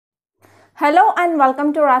Hello and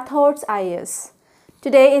welcome to Rathods IS.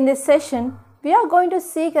 Today in this session, we are going to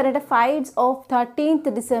see current affairs of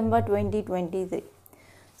 13th December 2023.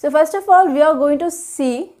 So first of all, we are going to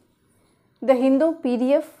see the Hindu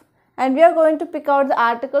PDF and we are going to pick out the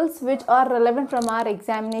articles which are relevant from our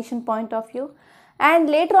examination point of view. And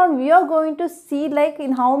later on, we are going to see like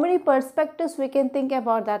in how many perspectives we can think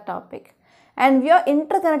about that topic. And we are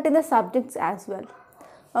interconnecting the subjects as well.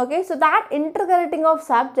 Okay, so that interconnecting of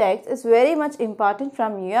subjects is very much important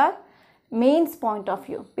from your mains point of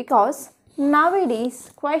view, because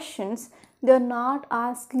nowadays questions they are not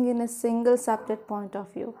asking in a single subject point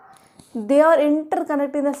of view. They are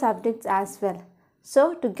interconnecting the subjects as well.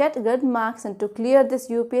 So to get good marks and to clear this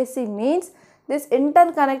UPSC mains, this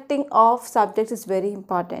interconnecting of subjects is very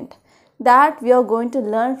important. That we are going to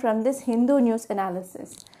learn from this Hindu news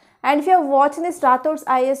analysis. And if you are watching this Rathods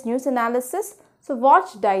IS news analysis, so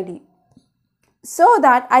watch daily, so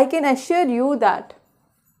that I can assure you that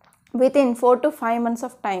within 4 to 5 months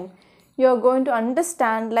of time, you are going to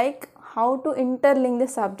understand like how to interlink the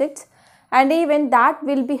subjects, and even that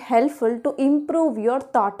will be helpful to improve your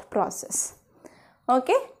thought process.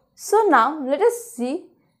 Okay, so now let us see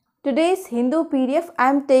today's Hindu PDF. I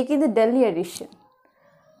am taking the Delhi edition.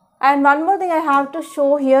 And one more thing I have to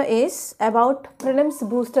show here is about prelims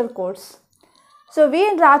booster course. So we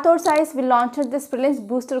in Rathods IS will launch this prelims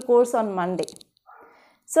booster course on Monday.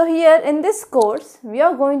 So here in this course, we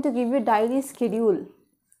are going to give you daily schedule.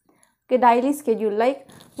 Okay, daily schedule like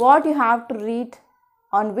what you have to read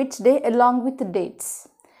on which day along with the dates.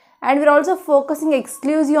 And we are also focusing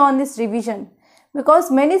exclusively on this revision,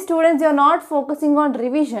 because many students are not focusing on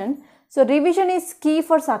revision. So revision is key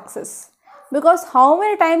for success, because how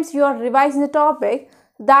many times you are revising the topic,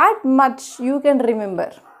 that much you can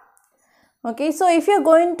remember. Okay, so if you are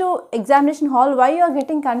going to examination hall, why you are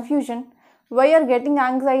getting confusion, why you are getting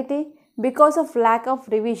anxiety? Because of lack of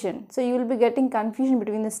revision. So you will be getting confusion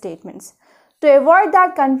between the statements. To avoid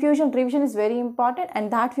that confusion, revision is very important, and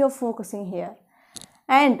that we are focusing here.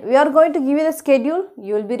 And we are going to give you the schedule.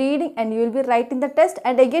 You will be reading and you will be writing the test,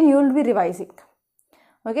 and again you will be revising.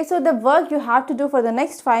 Okay, so the work you have to do for the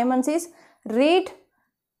next 5 months is read,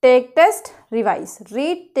 take test, revise.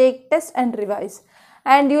 Read, take test and revise.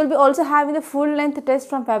 And you will be also having the full length test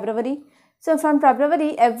from February. So from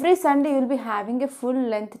February, every Sunday you will be having a full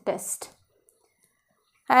length test.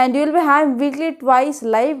 And you will be having weekly twice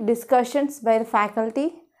live discussions by the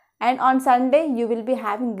faculty. And on Sunday, you will be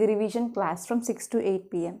having revision class from 6 to 8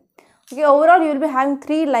 p.m. Okay, overall you will be having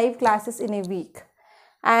 3 live classes in a week.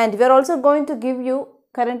 And we are also going to give you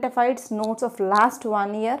current affairs notes of last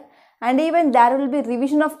 1 year. And even there will be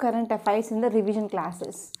revision of current affairs in the revision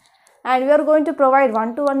classes. And we are going to provide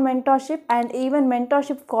one-to-one mentorship, and even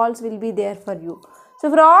mentorship calls will be there for you. So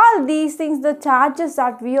for all these things, the charges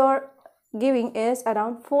that we are giving is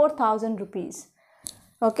around 4,000 rupees.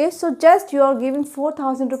 Okay, so just you are giving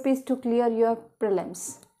 4,000 rupees to clear your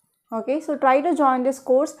prelims. Okay, so try to join this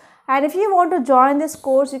course. And if you want to join this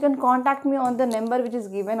course, you can contact me on the number which is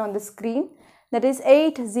given on the screen. That is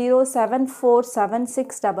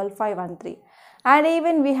 8074765513. And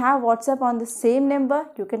even we have WhatsApp on the same number.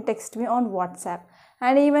 You can text me on WhatsApp,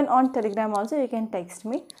 and even on Telegram also you can text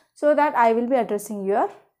me, so that I will be addressing your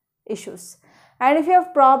issues. And if you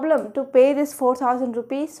have problem to pay this 4,000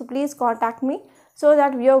 rupees, so please contact me, so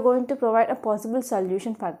that we are going to provide a possible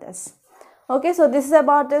solution for this. Okay, so this is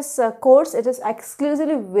about this course. It is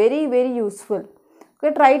exclusively very useful.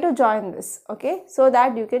 Okay, try to join this. Okay, so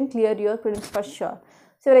that you can clear your prelims for sure.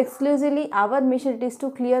 So exclusively our mission is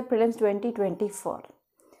to clear prelims 2024.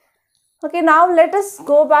 Okay, now let us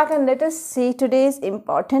go back and let us see today's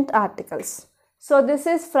important articles. So this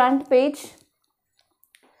is front page.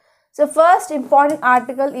 So first important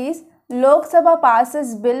article is Lok Sabha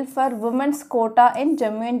passes bill for women's quota in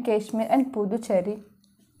Jammu and Kashmir and Puducherry.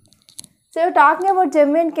 So you're talking about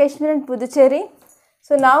Jammu and Kashmir and Puducherry.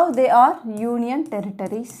 So now they are union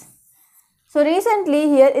territories. So recently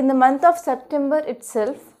here in the month of September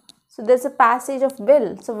itself, so there's a passage of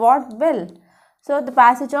bill. So what bill? So the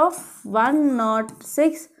passage of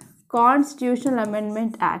 106 Constitutional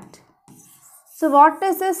Amendment Act. So what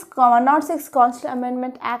does this 106 Constitutional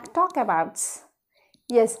Amendment Act talk about?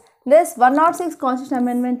 Yes, this 106 Constitutional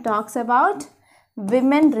Amendment talks about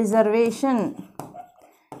women reservation.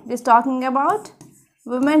 It is talking about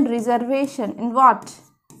women reservation in what?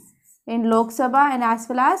 In Lok Sabha and as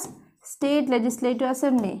well as State Legislative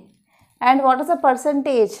Assembly. And what is the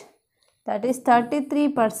percentage? That is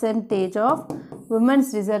 33% of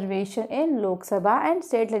women's reservation in Lok Sabha and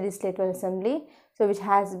State Legislative Assembly, so which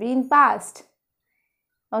has been passed.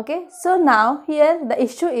 Okay, so now here the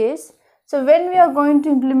issue is, so when we are going to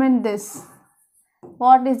implement this,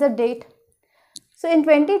 What is the date? So in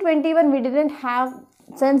 2021 we didn't have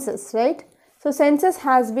census, right? So census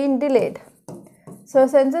has been delayed. So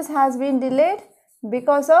census has been delayed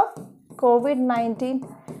because of COVID-19,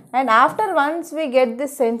 and after once we get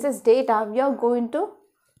this census data, we are going to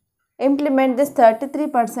implement this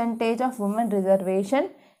 33% of women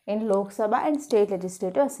reservation in Lok Sabha and State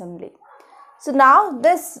Legislative Assembly. So now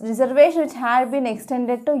this reservation which had been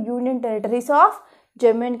extended to Union Territories of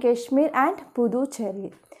Jammu and Kashmir and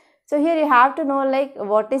Puducherry. So here you have to know like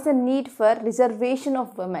what is the need for reservation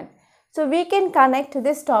of women. So we can connect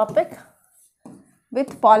this topic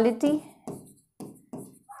with polity,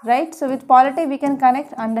 right? So with polity we can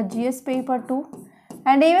connect under GS paper 2,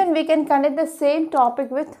 and even we can connect the same topic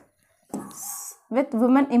with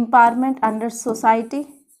women empowerment under society.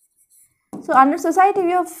 So under society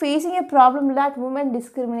we are facing a problem that women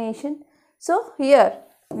discrimination. So here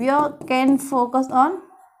we can focus on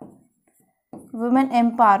women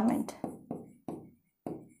empowerment.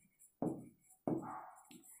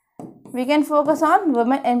 We can focus on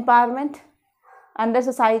women empowerment under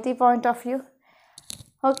society point of view.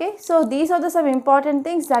 Okay, so these are some important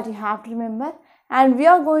things that you have to remember, and we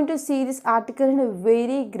are going to see this article in a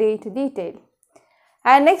very great detail.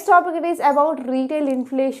 And next topic it is about retail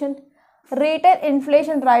inflation. Retail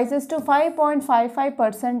inflation rises to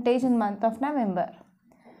 5.55% in month of November.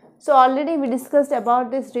 So already we discussed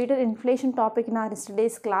about this retail inflation topic in our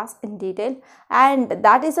yesterday's class in detail, and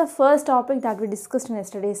that is the first topic that we discussed in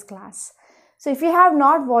yesterday's class. So if you have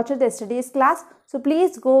not watched yesterday's class, so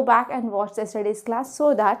please go back and watch yesterday's class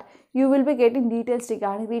so that you will be getting details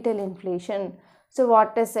regarding retail inflation. So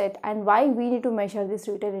what is it and why we need to measure this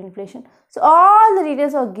retail inflation. So all the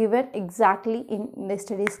details are given exactly in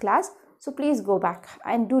yesterday's class. So please go back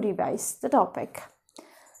and do revise the topic.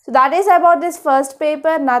 So that is about this first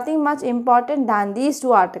paper, nothing much important than these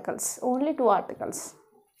two articles, only two articles.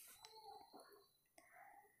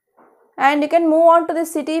 And you can move on to the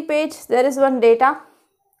city page. There is one data.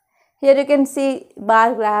 Here you can see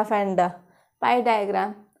bar graph and pie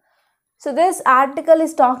diagram. So this article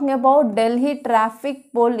is talking about Delhi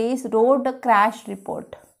Traffic Police Road Crash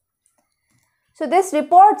Report. So this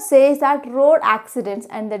report says that road accidents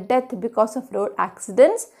and the death because of road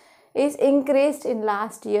accidents is increased in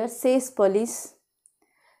last year, says police.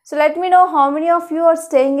 So let me know how many of you are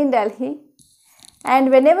staying in Delhi.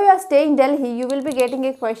 And whenever you are staying in Delhi, you will be getting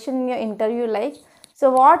a question in your interview like,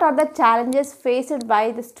 so what are the challenges faced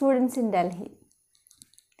by the students in Delhi?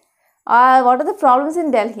 What are the problems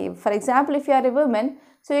in Delhi? For example, if you are a woman,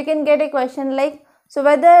 so you can get a question like, so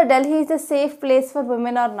whether Delhi is a safe place for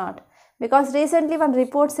women or not. Because recently one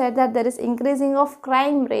report said that there is increasing of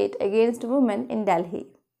crime rate against women in Delhi.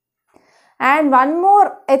 And one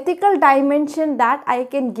more ethical dimension that I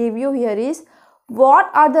can give you here is, what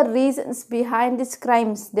are the reasons behind these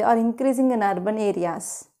crimes? They are increasing in urban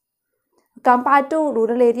areas compared to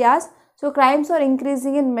rural areas. So crimes are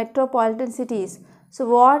increasing in metropolitan cities. So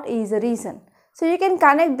what is the reason? So you can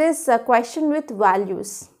connect this question with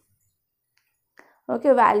values.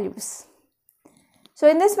 Okay, values. So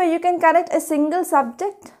in this way you can connect a single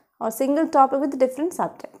subject or single topic with a different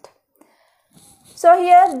subject. So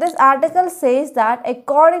here this article says that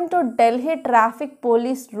according to Delhi Traffic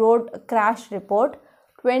Police Road Crash Report,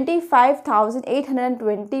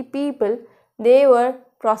 25,820 people, they were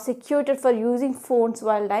prosecuted for using phones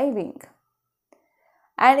while driving.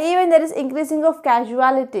 And even there is increasing of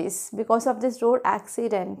casualties because of this road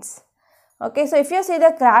accidents. Okay, so if you see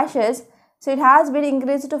the crashes, so it has been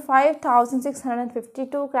increased to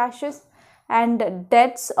 5,652 crashes, and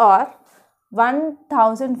deaths are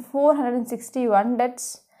 1,461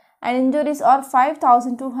 deaths, and injuries are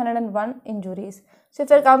 5,201 injuries. So if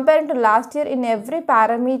you are comparing to last year, in every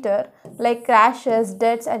parameter like crashes,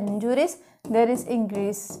 deaths and injuries, there is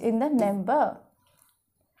increase in the number.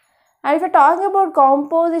 And if you are talking about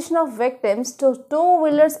composition of victims, so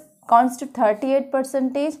two-wheelers constitute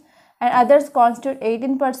 38% and others constitute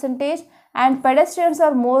 18%, and pedestrians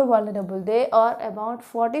are more vulnerable. They are about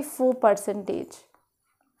 44%.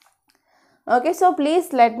 Okay, so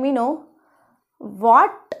please let me know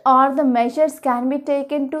what are the measures can be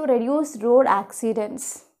taken to reduce road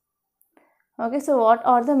accidents. Okay, so what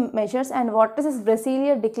are the measures and what is this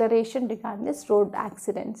Brasilia declaration regarding this road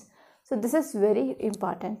accidents? So this is very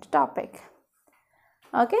important topic.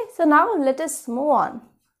 Okay, so now let us move on.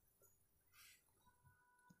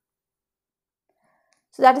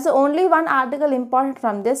 So that is the only one article important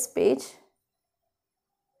from this page.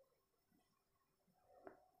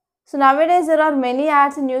 So nowadays there are many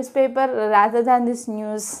ads in newspaper rather than this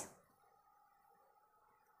news.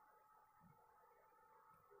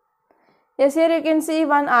 Yes, here you can see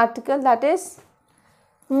one article, that is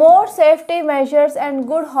More safety measures and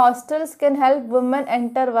good hostels can help women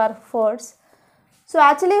enter workforce. So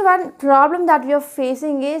actually one problem that we are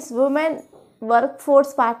facing is women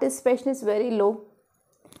workforce participation is very low.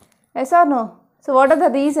 Yes or no? So what are the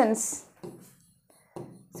reasons?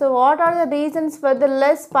 So what are the reasons for the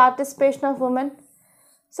less participation of women?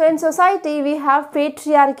 So in society we have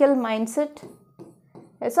patriarchal mindset.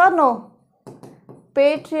 Yes or no?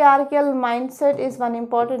 Patriarchal mindset is one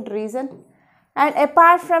important reason. And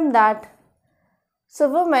apart from that, so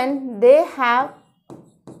women, they have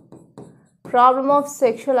problem of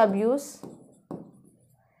sexual abuse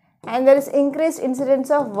and there is increased incidence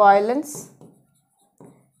of violence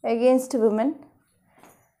against women.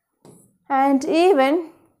 And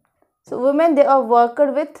even, so women, they are worked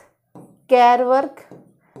with care work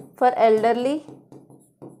for elderly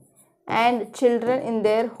and children in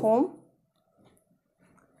their home.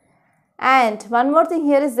 And one more thing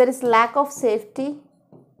here is there is lack of safety.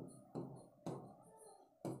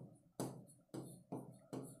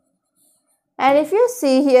 And if you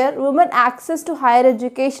see here, women access to higher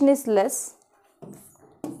education is less.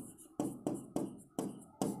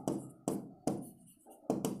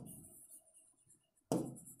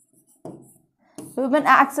 Women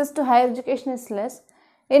access to higher education is less.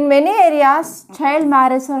 In many areas, child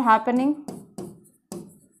marriages are happening.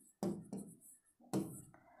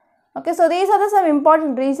 Okay, so these are some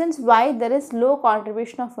important reasons why there is low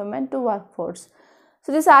contribution of women to workforce.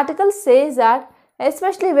 So this article says that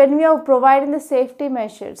especially when we are providing the safety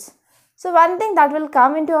measures. So one thing that will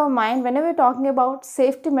come into our mind whenever we are talking about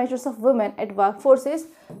safety measures of women at workforce is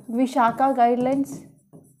Vishaka guidelines.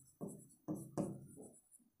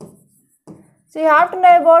 So you have to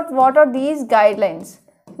know about what are these guidelines.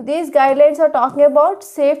 So these guidelines are talking about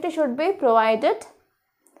safety should be provided.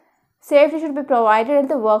 Safety should be provided in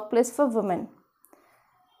the workplace for women.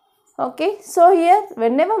 Okay, so here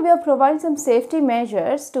whenever we are providing some safety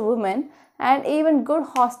measures to women and even good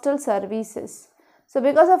hostel services. So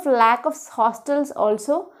because of lack of hostels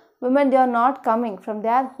also, women, they are not coming from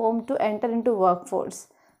their home to enter into workforce.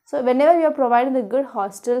 So whenever we are providing the good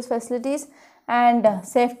hostels facilities and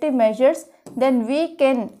safety measures, then we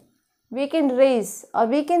can raise or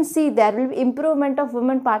we can see there will be improvement of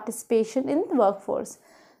women participation in the workforce.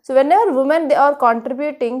 So whenever women, they are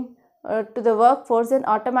contributing to the workforce, then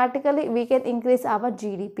automatically we can increase our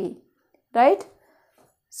GDP, right?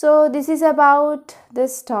 So this is about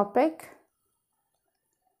this topic.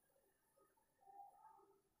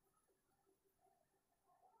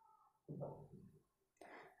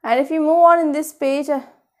 And if you move on in this page,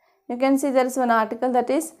 you can see there is one article that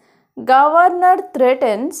is Governor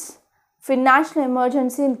threatens financial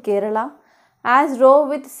emergency in Kerala as row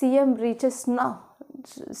with CM reaches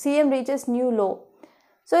new low.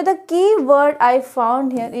 So the key word I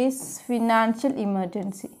found here is financial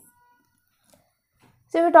emergency.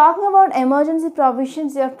 So we are talking about emergency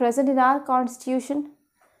provisions that are present in our constitution.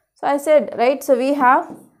 So I said, right, so we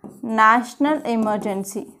have national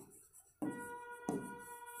emergency.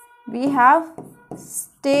 We have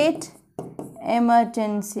state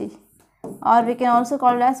emergency, or we can also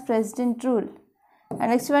call it as president rule.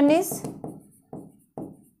 And next one is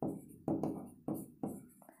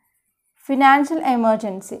financial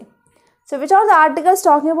emergency. So which are the articles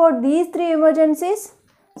talking about these three emergencies?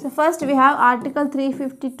 So first we have Article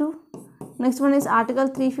 352, next one is Article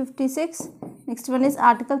 356, next one is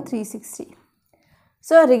Article 360.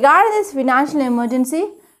 So regarding this financial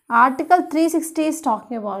emergency, Article 360 is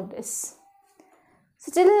talking about this.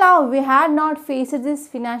 So till now we had not faced this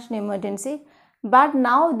financial emergency, but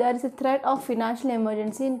now there is a threat of financial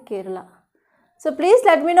emergency in Kerala. So please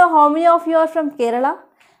let me know how many of you are from Kerala,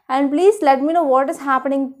 and please let me know what is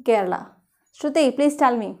happening in Kerala. Shruti, please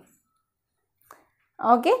tell me.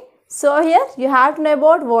 Okay, so here you have to know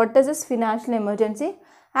about what is this financial emergency,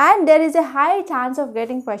 and there is a high chance of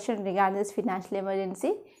getting question regarding this financial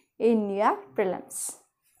emergency in your prelims.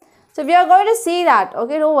 So we are going to see that,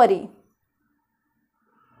 okay, don't worry.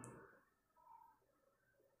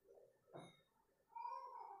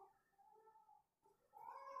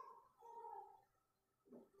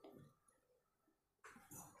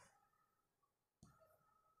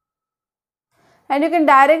 And you can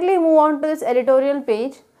directly move on to this editorial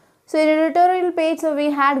page. So in editorial page, so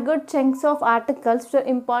we had good chunks of articles which are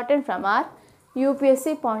important from our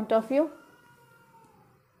UPSC point of view.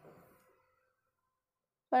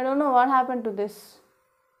 I don't know what happened to this.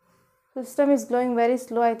 System is going very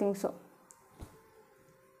slow, I think so.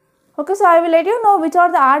 Okay, so I will let you know which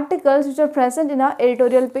are the articles which are present in our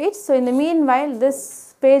editorial page. So in the meanwhile,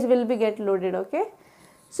 this page will be get loaded, okay.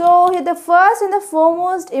 So here the first and the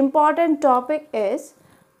foremost important topic is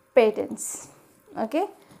patents. Okay,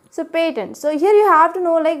 so patent. So here you have to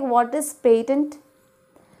know like what is patent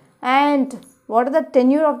and what are the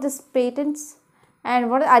tenure of this patents and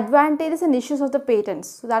what are advantages and issues of the patents.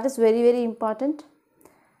 So that is very, very important.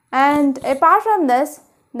 And apart from this,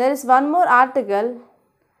 there is one more article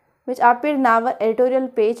which appeared in our editorial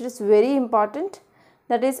page. It is very important.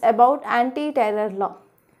 That is about anti-terror law.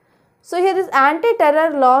 So here this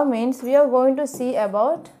anti-terror law means we are going to see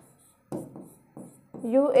about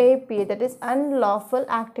UAP, that is Unlawful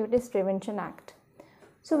Activities Prevention Act.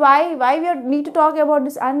 So why we need to talk about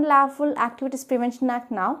this Unlawful Activities Prevention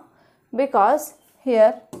Act now? Because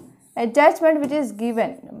here a judgment which is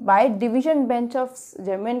given by division bench of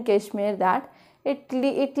Jammu and Kashmir that it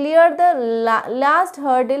cleared the last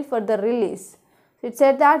hurdle for the release. It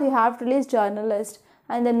said that you have to release journalist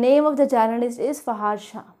and the name of the journalist is Fahad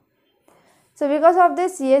Shah. So because of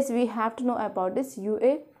this, yes, we have to know about this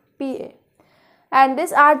UAPA. And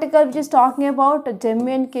this article which is talking about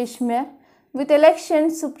Jammu and Kashmir, with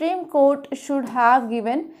elections, Supreme Court should have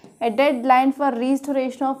given a deadline for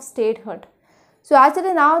restoration of statehood. So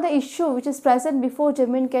actually now the issue which is present before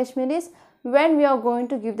Jammu and Kashmir is when we are going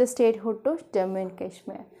to give the statehood to Jammu and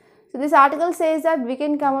Kashmir. So this article says that we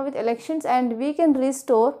can come up with elections and we can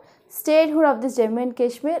restore statehood of this Jammu and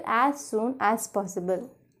Kashmir as soon as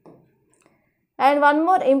possible. And one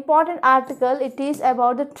more important article, it is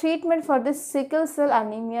about the treatment for this sickle cell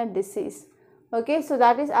anemia disease. Okay, so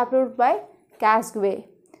that is approved by Casgway.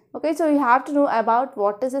 Okay, so you have to know about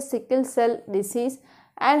what is a sickle cell disease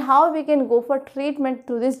and how we can go for treatment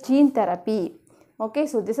through this gene therapy. Okay,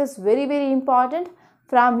 so this is very, very important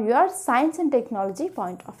from your science and technology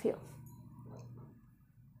point of view.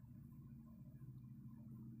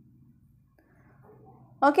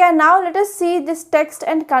 Okay, and now let us see this text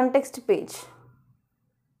and context page.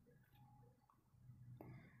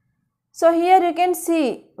 So here you can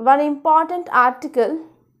see one important article,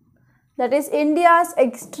 that is India's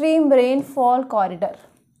extreme rainfall corridor.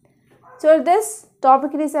 So this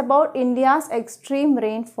topic is about India's extreme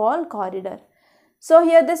rainfall corridor. So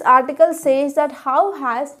here this article says that how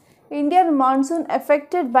has Indian monsoon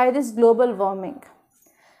affected by this global warming.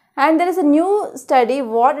 And there is a new study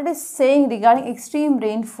what it is saying regarding extreme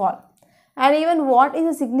rainfall and even what is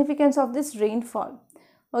the significance of this rainfall.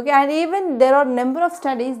 Okay, and even there are number of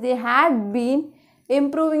studies they had been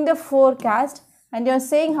improving the forecast and they are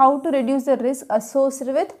saying how to reduce the risk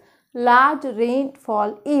associated with large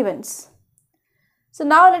rainfall events. So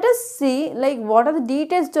now let us see like what are the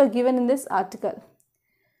details that are given in this article.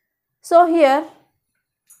 So here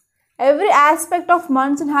every aspect of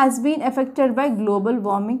monsoon has been affected by global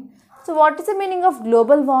warming. So what is the meaning of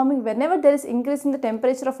global warming? Whenever there is increase in the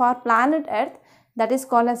temperature of our planet Earth, that is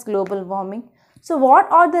called as global warming. So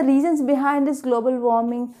what are the reasons behind this global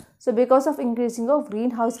warming? So because of increasing of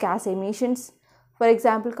greenhouse gas emissions, for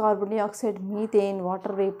example carbon dioxide, methane,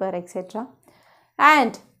 water vapor, etc.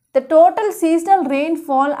 And the total seasonal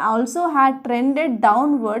rainfall also had trended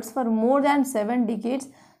downwards for more than 7 decades.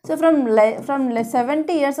 So from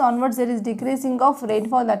 70 years onwards there is decreasing of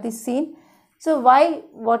rainfall that is seen. So why?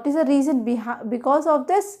 What is the reason behind? Because of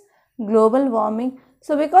this global warming.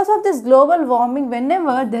 So because of this global warming,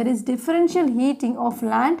 whenever there is differential heating of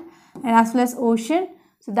land and as well as ocean,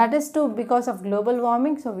 so that is too because of global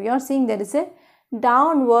warming. So we are seeing there is a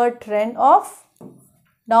downward trend of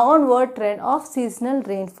seasonal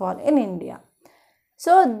rainfall in India.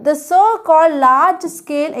 So the so-called large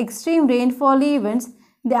scale extreme rainfall events,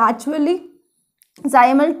 they actually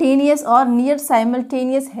simultaneous or near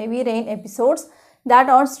simultaneous heavy rain episodes that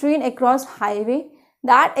are strewn across highway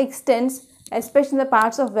that extends especially in the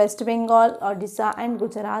parts of West Bengal, Odisha and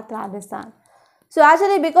Gujarat, Rajasthan. So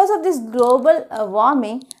actually because of this global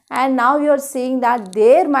warming, and now you are seeing that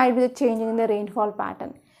there might be a change in the rainfall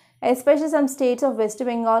pattern. Especially some states of West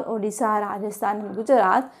Bengal, Odisha, Rajasthan and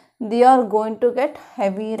Gujarat, they are going to get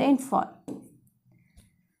heavy rainfall.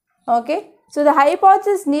 Okay, so the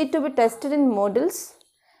hypothesis need to be tested in models,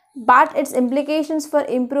 but its implications for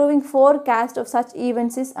improving forecast of such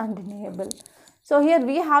events is undeniable. So here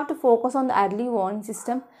we have to focus on the early warning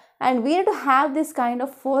system and we need to have this kind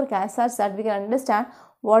of forecast such that we can understand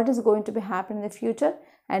what is going to be happening in the future,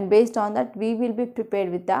 and based on that we will be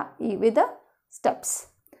prepared with the steps.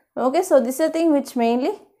 Okay, so this is a thing which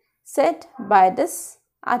mainly said by this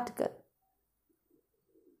article.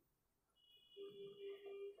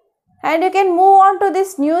 And you can move on to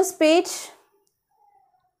this news page.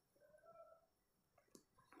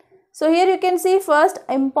 So here you can see first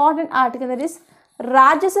important article, that is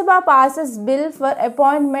Rajya Sabha passes bill for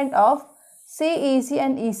appointment of CEC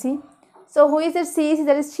and EC. So who is the CEC?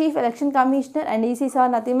 That is Chief Election Commissioner, and EC is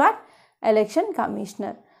nothing but Election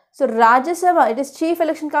Commissioner. So Rajya Sabha, it is Chief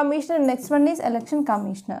Election Commissioner, next one is Election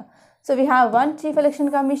Commissioner. So we have one Chief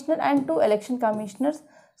Election Commissioner and two Election Commissioners.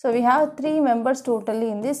 So we have 3 members totally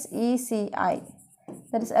in this ECI,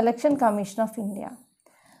 that is Election Commission of India.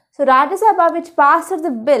 So Rajya Sabha, which passed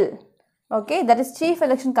the bill, okay, that is Chief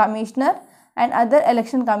Election Commissioner and other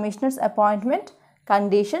election commissioners appointment,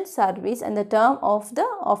 conditions, service and the term of the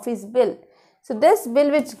office bill. So this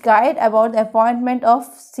bill which guide about the appointment of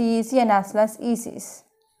CEC and as well as ECs.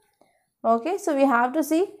 Okay, so we have to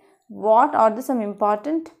see what are some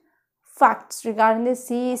important facts regarding the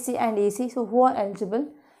CEC and EC. So who are eligible?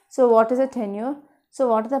 So what is the tenure? So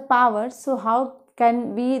what are the powers? So how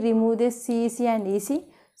can we remove this CEC and EC?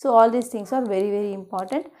 So all these things are very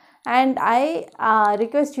important, and I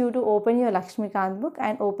request you to open your Lakshmikant book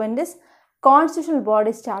and open this Constitutional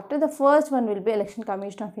Bodies chapter. The first one will be Election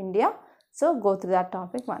Commission of India. So go through that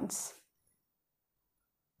topic once.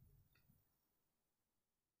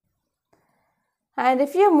 And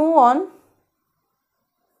if you move on,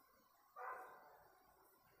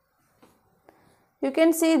 you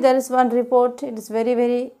can see there is one report, it is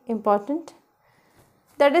very important.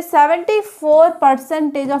 That is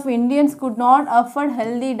 74% of Indians could not afford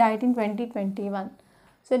healthy diet in 2021.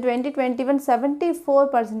 So in 2021,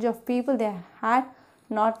 74% of people they had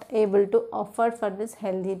not able to afford for this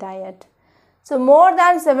healthy diet. So more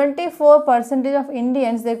than 74% of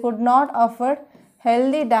Indians they could not afford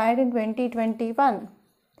healthy diet in 2021.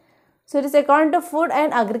 So it is according to Food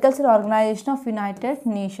and Agriculture Organization of United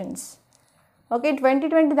Nations. Okay,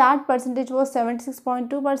 2020 that percentage was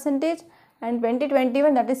 76.2%. And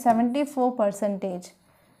 2021 that is 74%.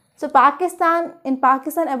 So in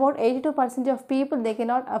Pakistan about 82% of people they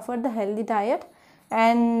cannot afford the healthy diet,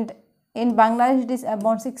 and in Bangladesh it is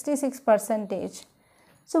about 66%.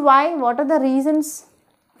 So why? What are the reasons?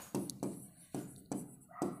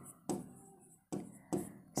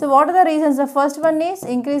 So what are the reasons? The first one is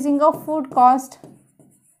increasing of food cost.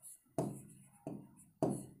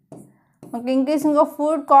 Okay, increasing of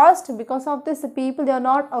food cost, because of this the people they are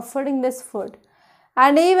not affording this food.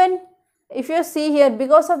 And even if you see here,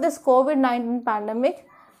 because of this COVID-19 pandemic,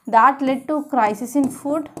 that led to crisis in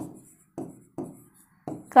food,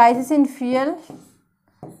 crisis in fuel,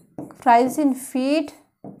 crisis in feed,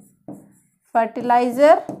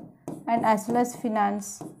 fertilizer and as well as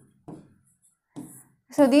finance.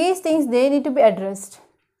 So these things they need to be addressed.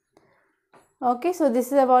 Okay, so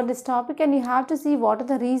this is about this topic, and you have to see what are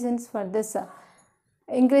the reasons for this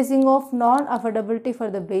increasing of non-affordability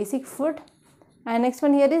for the basic food. And next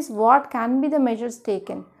one here is what can be the measures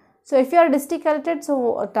taken. So if you are district collector,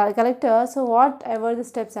 so whatever the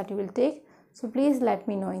steps that you will take, so please let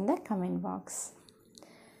me know in the comment box.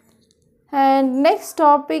 And next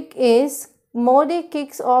topic is Modi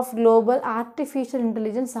kicks off Global Artificial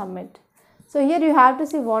Intelligence Summit. So here you have to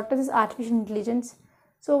see what is this artificial intelligence.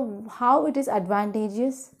 So how it is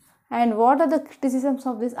advantageous and what are the criticisms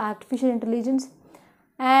of this artificial intelligence,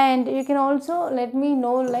 and you can also let me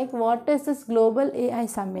know like what is this Global AI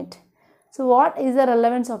Summit. So what is the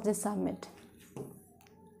relevance of this summit?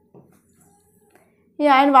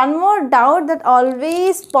 Yeah, and one more doubt that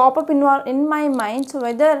always pop up in my mind. So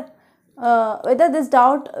whether this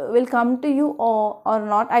doubt will come to you or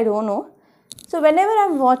not, I don't know. So whenever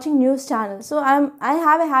I'm watching news channels, so I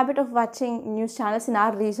have a habit of watching news channels in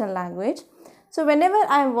our regional language. So whenever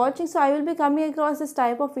I'm watching, so I will be coming across this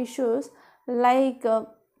type of issues like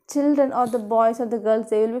children or the boys or the girls,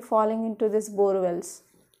 they will be falling into this bore wells.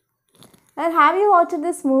 And have you watched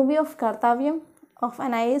this movie of Kartavyam of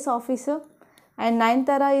an IAS officer? And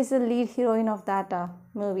Nayanthara is the lead heroine of that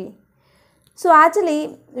movie. So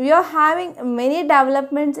actually we are having many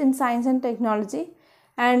developments in science and technology,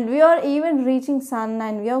 and we are even reaching sun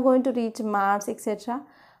and we are going to reach Mars, etc.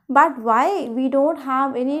 But why we don't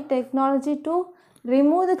have any technology to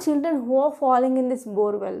remove the children who are falling in these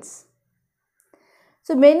bore wells?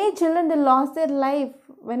 So many children they lost their life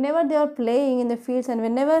whenever they are playing in the fields, and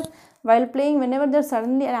whenever they're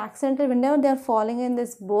suddenly and accidentally whenever they are falling in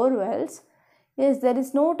these bore wells. Yes, there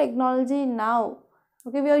is no technology now.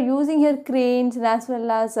 Okay, we are using here cranes as well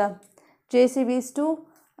as JCBs to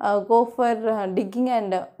go for digging,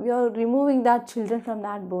 and we are removing that children from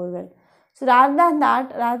that borewell. So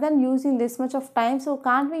rather than using this much of time, so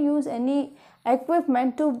can't we use any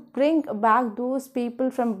equipment to bring back those people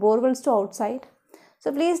from borewells to outside?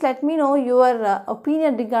 So please let me know your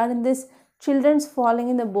opinion regarding this children's falling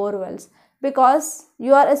in the borewells, because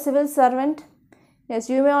you are a civil servant. Yes,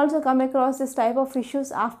 you may also come across this type of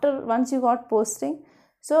issues once you got posting.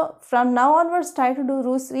 So from now onwards, try to do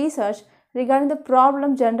research regarding the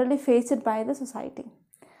problem generally faced by the society.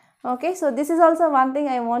 Okay, so this is also one thing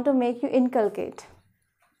I want to make you inculcate.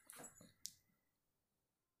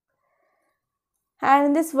 And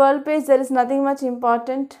in this world page there is nothing much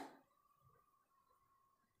important.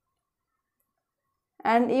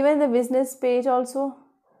 And even the business page also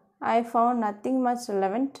I found nothing much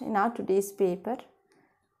relevant in our today's paper.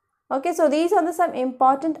 Okay, so these are some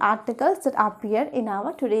important articles that appeared in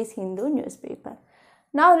our today's Hindu newspaper.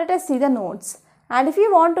 Now let us see the notes. And if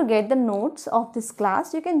you want to get the notes of this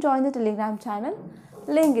class, you can join the Telegram channel.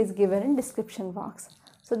 Link is given in description box.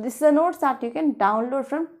 So this is the notes that you can download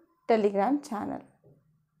from Telegram channel.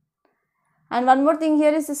 And one more thing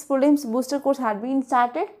here is this prelims booster course had been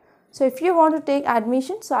started. So if you want to take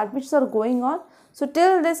admission, so admissions are going on. So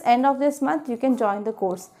till this end of this month, you can join the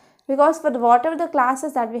course. Because for whatever the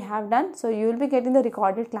classes that we have done, so you will be getting the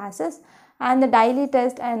recorded classes and the daily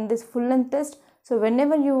test and this full length test. So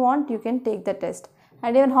whenever you want, you can take the test.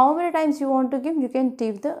 And even how many times you want to give, you can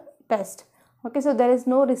take the test. Okay, so there is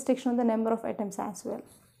no restriction on the number of attempts as well.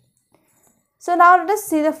 So now let us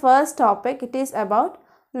see the first topic. It is about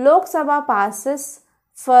Lok Sabha passes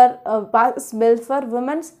bill for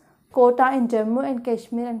women's quota in Jammu and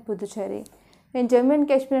Kashmir and Puducherry. In Jammu and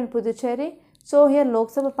Kashmir and Puducherry, so here Lok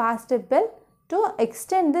Sabha passed a bill to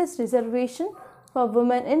extend this reservation for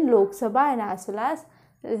women in Lok Sabha and as well as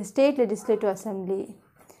the State Legislative Assembly.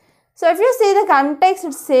 So if you see the context,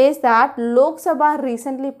 it says that Lok Sabha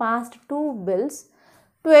recently passed two bills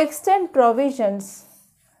to extend provisions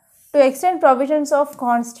of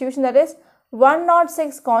Constitution, that is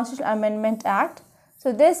 106 Constitutional Amendment Act.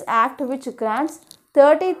 So this act which grants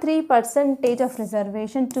 33% of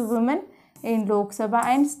reservation to women in Lok Sabha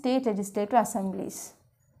and State Legislative Assemblies.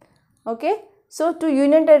 Okay, so to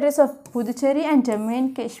Union Territories of Puducherry and Jammu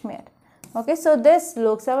and Kashmir. Okay, so this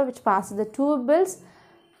Lok Sabha which passes the two bills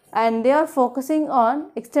and they are focusing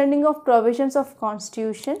on extending of provisions of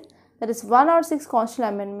Constitution, that is 106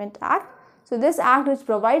 Constitutional Amendment Act. So this act which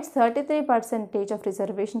provides 33% of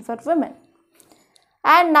reservation for women.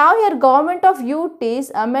 And now here Government of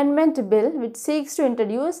UT's amendment bill which seeks to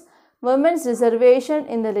introduce women's reservation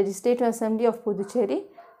in the Legislative Assembly of Puducherry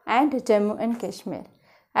and Jammu and Kashmir.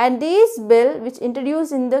 And this bill which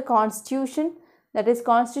introduced in the Constitution, that is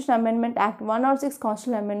Constitution Amendment Act 106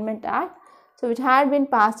 Constitutional Amendment Act, so which had been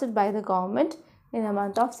passed by the government in the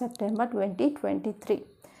month of September 2023.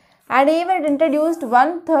 And even it introduced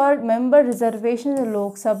 1/3 member reservation in the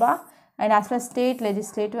Lok Sabha and as well as State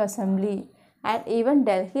Legislative Assembly and even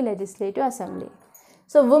Delhi Legislative Assembly.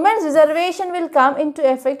 So women's reservation will come into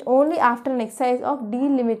effect only after an exercise of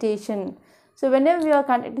delimitation. So whenever we are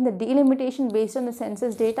conducting the delimitation based on the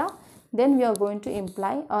census data, then we are going to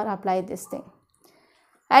imply or apply this thing.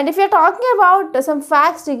 And if you are talking about some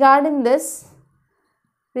facts regarding this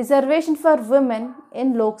reservation for women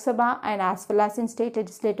in Lok Sabha and as well as in State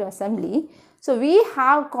Legislative Assembly, so we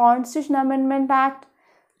have Constitution Amendment Act.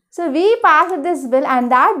 So we passed this bill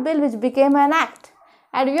and that bill which became an act.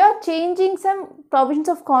 And we are changing some provisions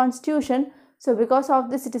of Constitution. So because of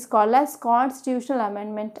this, it is called as Constitutional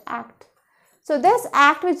Amendment Act. So this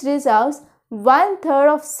act which reserves 1/3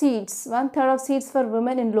 of seats for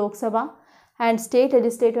women in Lok Sabha and State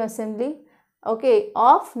Legislative Assembly, okay,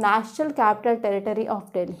 of National Capital Territory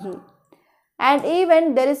of Delhi. And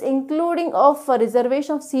even there is including of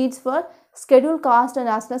reservation of seats for scheduled caste and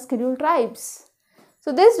as well as scheduled tribes.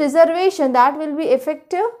 So this reservation that will be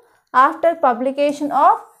effective after publication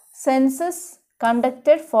of census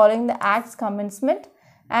conducted following the act's commencement,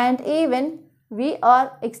 and even we are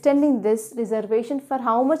extending this reservation for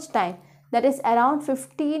how much time? That is around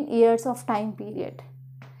 15 years of time period.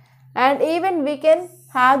 And even we can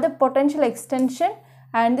have the potential extension,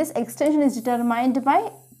 and this extension is determined by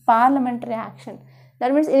parliamentary action.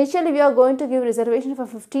 That means initially we are going to give reservation for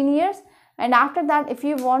 15 years and after that if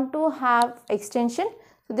you want to have extension,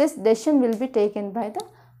 so this decision will be taken by the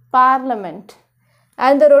Parliament.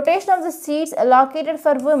 And the rotation of the seats allocated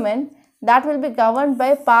for women, that will be governed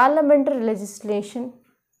by parliamentary legislation.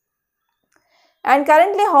 And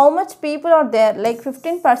currently how much people are there? Like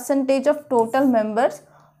 15% of total members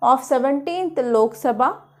of 17th Lok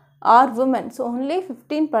Sabha are women. So only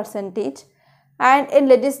 15%. And in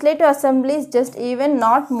legislative assemblies just even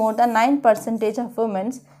not more than 9% of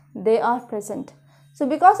women they are present. So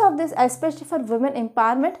because of this, especially for women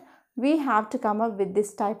empowerment, we have to come up with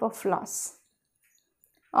this type of laws.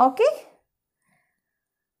 Okay.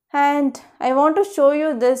 And I want to show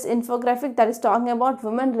you this infographic that is talking about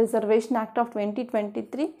Women Reservation Act of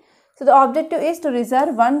 2023. So the objective is to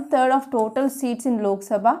reserve 1/3 of total seats in Lok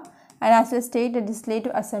Sabha and as well state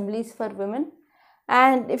legislative assemblies for women.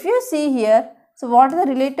 And if you see here, so what are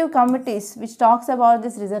the relative committees which talks about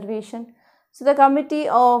this reservation? So the Committee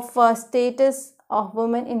of Status of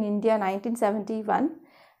Women in India 1971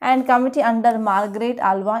 and Committee under Margaret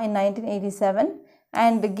Alva in 1987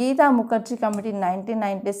 and the Geeta Mukherjee Committee in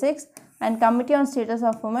 1996 and Committee on Status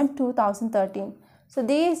of Women 2013. So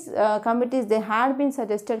these committees, they had been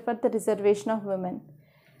suggested for the reservation of women.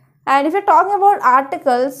 And if you are talking about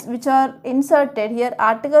articles which are inserted here,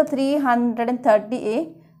 Article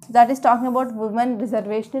 330A, that is talking about women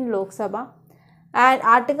reservation in Lok Sabha, and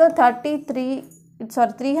Article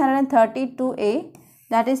 332A,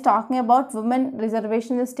 that is talking about women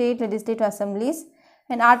reservation in the state legislative assemblies,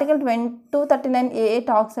 and Article 239AA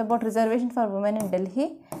talks about reservation for women in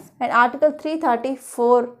Delhi, and Article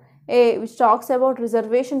 334A, which talks about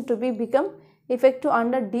reservation to be become effective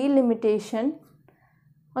under delimitation,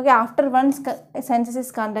 okay, after one census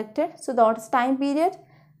is conducted. So the time period,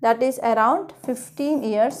 that is around 15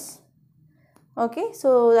 years. Okay,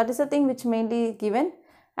 so that is the thing which mainly given.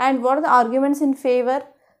 And what are the arguments in favor?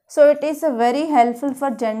 So it is very helpful for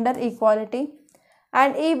gender equality,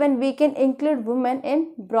 and even we can include women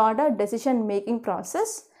in broader decision making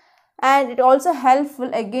process, and it also helpful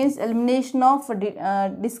against elimination of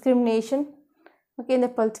discrimination, okay, in the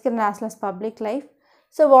political as well as public life.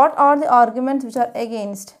 So what are the arguments which are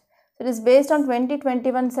against? It is based on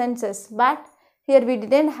 2021 census, but here we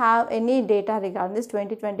didn't have any data regarding this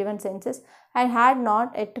 2021 census and had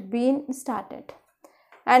not yet been started.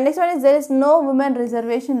 And next one is there is no women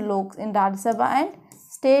reservation in Rajya Sabha and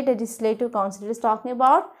State Legislative Council. It is talking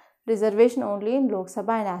about reservation only in Lok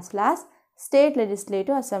Sabha and as well as state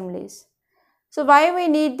legislative assemblies. So why we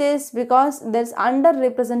need this? Because there is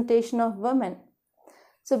under-representation of women.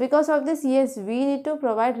 So because of this, yes, we need to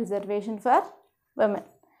provide reservation for women.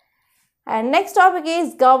 And next topic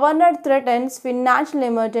is Governor threatens financial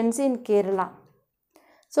emergency in Kerala.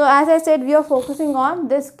 So as I said, we are focusing on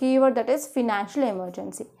this keyword, that is financial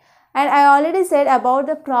emergency. And I already said about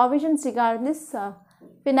the provisions regarding this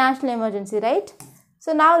financial emergency, right?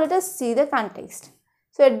 So now let us see the context.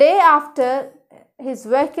 So a day after his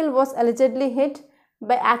vehicle was allegedly hit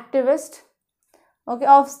by activists, okay,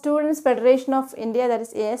 of Students Federation of India, that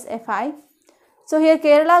is ASFI. So here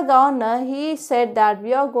Kerala governor, he said that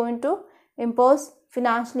we are going to impose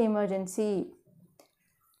financial emergency.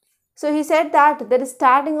 So he said that there is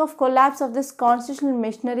starting of collapse of this constitutional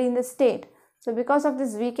machinery in the state. So because of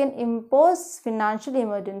this, we can impose financial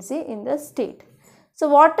emergency in the state. So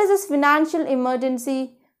what is this financial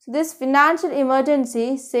emergency? So this financial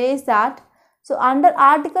emergency says that, so under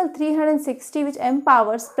Article 360, which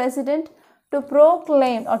empowers President to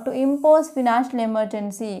proclaim or to impose financial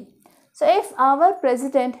emergency. So if our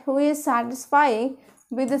President, who is satisfying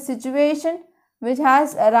with the situation which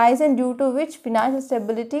has arisen due to which financial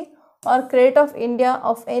stability or credit of India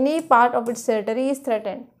of any part of its territory is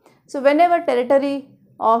threatened. So whenever territory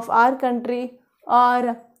of our country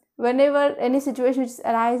or whenever any situation which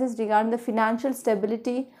arises regarding the financial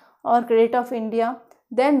stability or credit of India,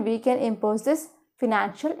 then we can impose this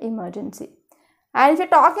financial emergency. And if you are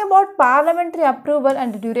talking about parliamentary approval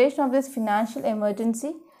and the duration of this financial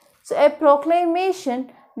emergency, so a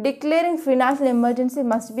proclamation declaring financial emergency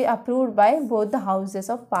must be approved by both the houses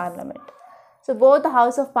of parliament. So both the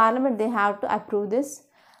house of parliament, they have to approve this.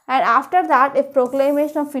 And after that, if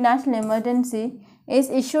proclamation of financial emergency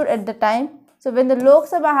is issued at the time, so when the Lok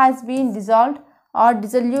Sabha has been dissolved or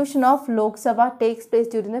dissolution of Lok Sabha takes place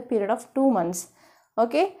during the period of 2 months.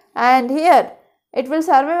 Okay, and here it will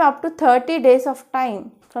survive up to 30 days of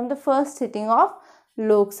time from the first sitting of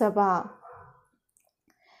Lok Sabha.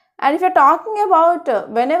 And if you are talking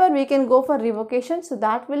about whenever we can go for revocation, so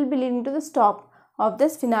that will be leading to the stop of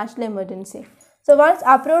this financial emergency. So once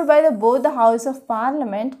approved by both the House of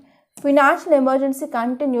Parliament, financial emergency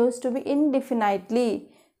continues to be indefinitely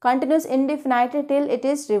till it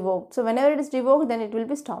is revoked. So whenever it is revoked, then it will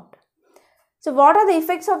be stopped. So what are the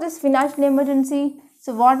effects of this financial emergency?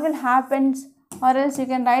 So what will happen, or else you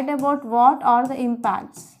can write about what are the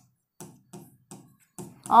impacts,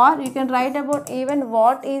 or you can write about even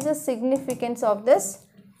what is the significance of this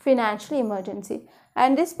financial emergency.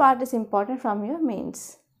 And this part is important from your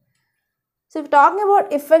mains. So if talking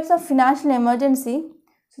about effects of financial emergency,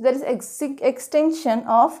 so there is extension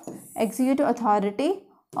of executive authority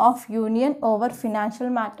of union over financial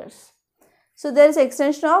matters. So there is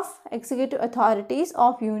extension of executive authorities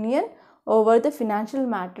of union over the financial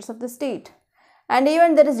matters of the state. And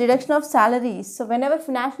even there is reduction of salaries. So whenever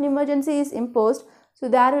financial emergency is imposed, so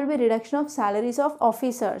there will be reduction of salaries of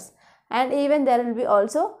officers, and even there will be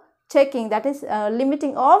also checking, that is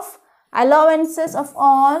limiting of allowances of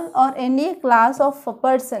all or any class of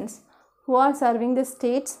persons who are serving the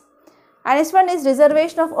states. And this one is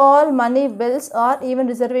reservation of all money bills or even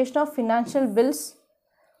reservation of financial bills.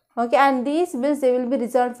 Okay, and these bills, they will be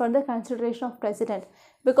reserved for the consideration of President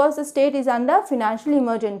because the state is under financial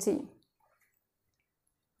emergency.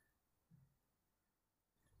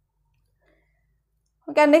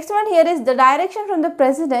 Okay, next one here is the direction from the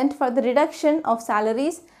President for the reduction of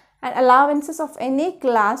salaries and allowances of any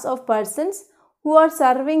class of persons who are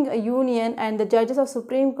serving a union and the judges of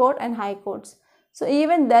Supreme Court and High Courts. So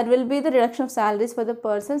even there will be the reduction of salaries for the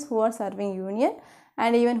persons who are serving union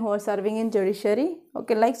and even who are serving in judiciary,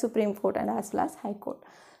 okay, like Supreme Court and as well as High Court.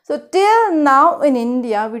 So till now in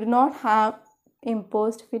India, we do not have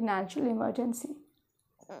imposed financial emergency.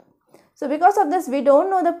 So because of this, we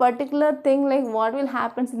don't know the particular thing like what will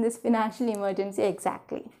happen in this financial emergency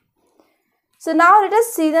exactly. So now let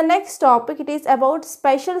us see the next topic. It is about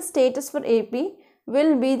special status for AP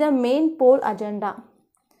will be the main poll agenda.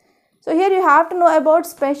 So here you have to know about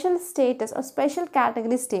special status or special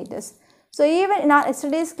category status. So even in our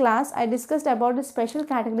yesterday's class, I discussed about the special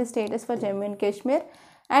category status for Jammu and Kashmir.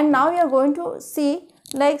 And now we are going to see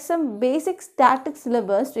like some basic static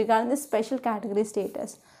syllabus regarding the special category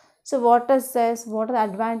status. So what is this, what are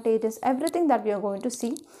the advantages, everything that we are going to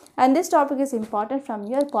see. And this topic is important from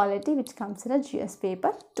your polity which comes in a GS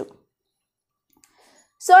paper 2.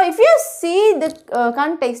 So if you see the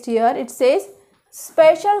context here, it says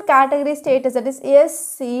special category status, that is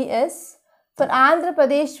SCS for Andhra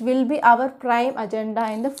Pradesh will be our prime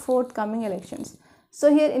agenda in the forthcoming elections.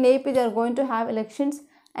 So here in AP they are going to have elections,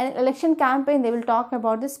 and in election campaign they will talk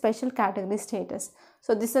about the special category status.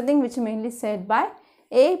 So this is something which is mainly said by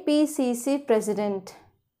APCC President.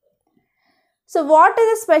 So what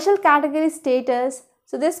is the special category status?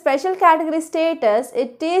 So this special category status,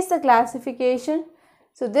 it is the classification.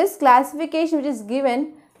 So this classification which is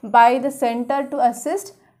given by the center to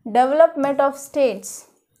assist development of states.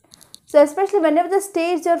 So especially whenever the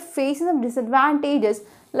states are facing some disadvantages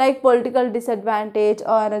like political disadvantage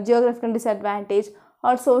or geographical disadvantage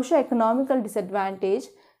or socio-economical disadvantage,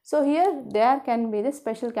 so here there can be the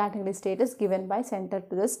special category status given by center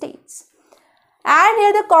to the states. And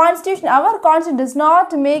here the constitution, our constitution does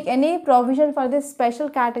not make any provision for this special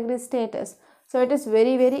category status. So it is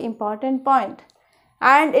very, very important point.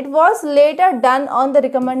 And it was later done on the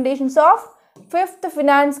recommendations of 5th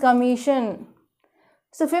Finance Commission.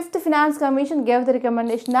 So 5th Finance Commission gave the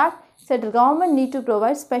recommendation that central government need to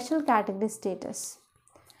provide special category status.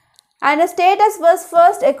 And the status was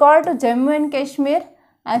first accorded to Jammu and Kashmir,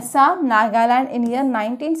 Assam, Nagaland in year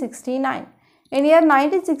 1969. In year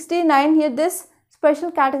 1969, here this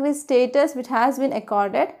special category status which has been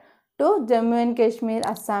accorded to Jammu and Kashmir,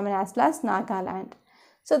 Assam and as well as Nagaland.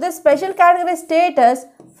 So this special category status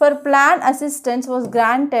for plan assistance was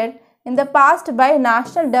granted in the past by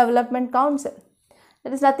National Development Council.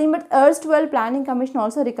 That is nothing but erstwhile Planning Commission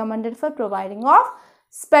also recommended for providing of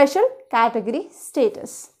special category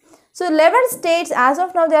status. So 11 states as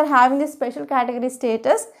of now they are having this special category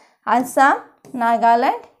status: Assam,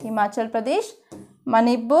 Nagaland, Himachal Pradesh,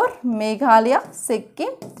 Manipur, Meghalaya,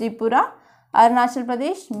 Sikkim, Tripura, Arunachal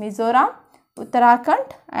Pradesh, Mizoram,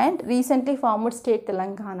 Uttarakhand and recently formed state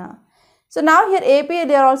Telangana. So now here AP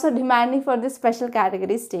they are also demanding for this special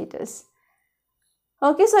category status.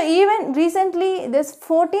 Okay, so even recently this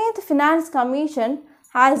 14th Finance Commission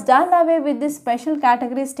has done away with this special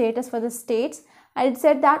category status for the states, and it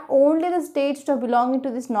said that only the states which are belonging to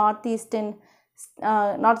this northeastern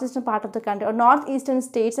part of the country or northeastern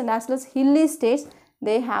states and as well as hilly states,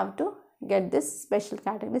 they have to get this special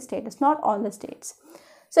category status, not all the states.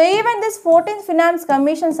 So even this 14th Finance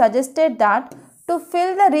Commission suggested that to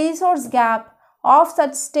fill the resource gap of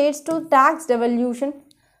such states to tax devolution,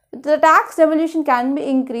 the tax devolution can be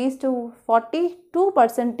increased to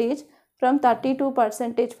 42% from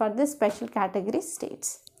 32% for this special category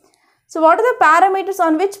states. So what are the parameters,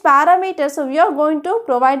 on which parameters so we are going to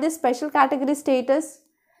provide this special category status?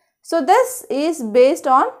 So this is based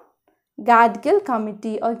on Gadgil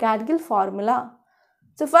committee or Gadgil formula.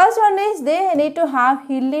 So first one is they need to have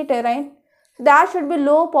hilly terrain. So that should be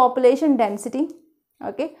low population density.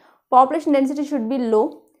 Okay, population density should be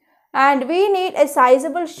low, and we need a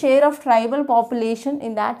sizable share of tribal population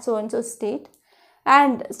in that so and so state,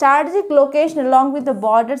 and strategic location along with the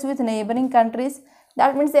borders with neighboring countries.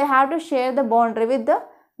 That means they have to share the boundary with the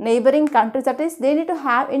neighboring countries, that is they need to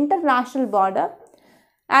have international border,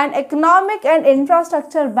 and economic and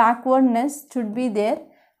infrastructure backwardness should be there,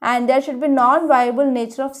 and there should be non-viable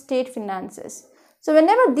nature of state finances. So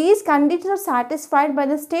whenever these conditions are satisfied by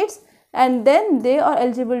the states, and then they are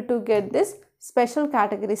eligible to get this special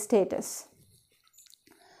category status.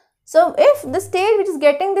 So if the state which is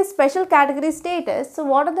getting this special category status, so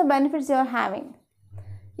what are the benefits you are having?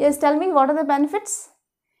 Yes, tell me, what are the benefits?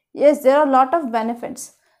 Yes, there are a lot of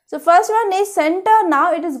benefits. So first one is center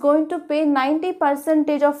now it is going to pay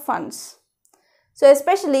 90% of funds. So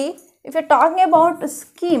especially if you are talking about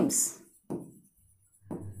schemes.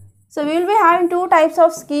 So we will be having two types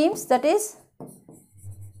of schemes, that is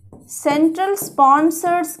central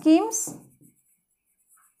sponsored schemes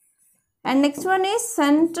and next one is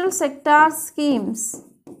central sector schemes.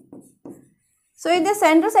 So in the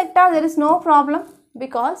central sector there is no problem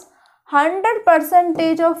because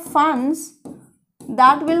 100% of funds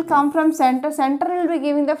that will come from center will be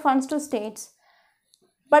giving the funds to states.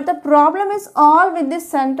 But the problem is all with these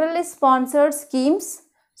centrally sponsored schemes.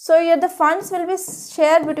 So here the funds will be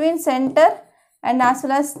shared between center and as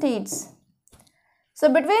well as states. So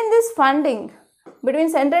between this funding, between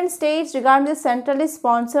center and states regarding the centrally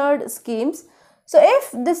sponsored schemes, so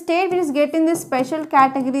if the state is getting this special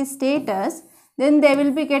category status, then they will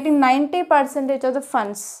be getting 90% of the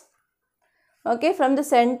funds, okay, from the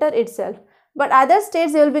center itself. But other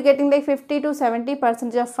states they will be getting like 50 to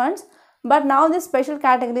 70% of funds. But now the special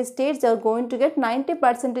category states they are going to get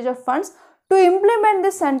 90% of funds to implement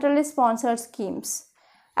the centrally sponsored schemes.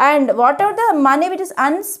 And whatever the money which is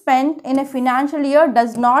unspent in a financial year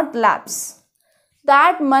does not lapse,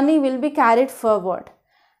 that money will be carried forward.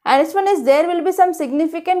 And this one is there will be some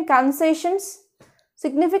significant concessions.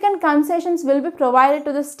 Significant concessions will be provided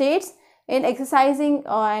to the states in exercising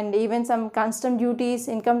and even some custom duties,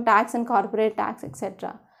 income tax and corporate tax,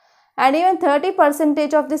 etc. And even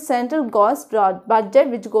 30% of the central budget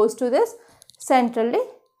which goes to this centrally,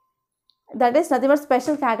 that is nothing but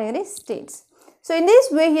special category states. So in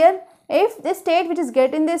this way here, if the state which is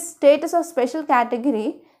getting this status of special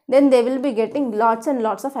category, then they will be getting lots and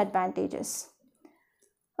lots of advantages.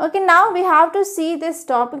 Okay, now we have to see this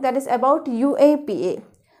topic that is about UAPA.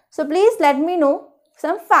 So please let me know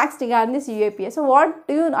some facts regarding this UAPA. So what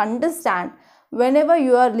do you understand whenever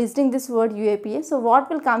you are listening this word UAPA? So what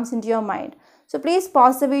will comes into your mind? So please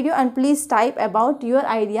pause the video and please type about your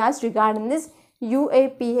ideas regarding this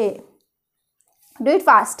UAPA. Do it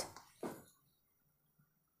fast.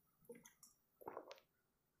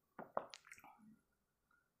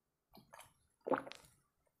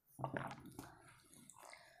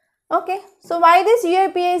 Okay, so why this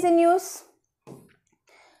UAPA is in use?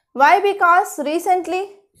 Why? Because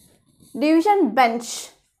recently Division Bench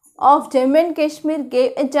of Jammu and Kashmir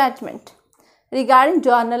gave a judgment regarding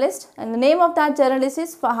journalist, and the name of that journalist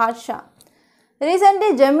is Fahad Shah.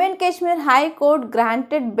 Recently Jammu and Kashmir High Court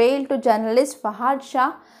granted bail to journalist Fahad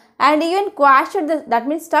Shah and even quashed that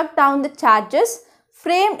means struck down the charges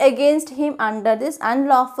framed against him under this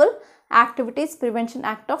Unlawful Activities Prevention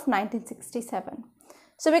Act of 1967.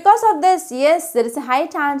 So because of this, yes, there is a high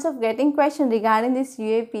chance of getting question regarding this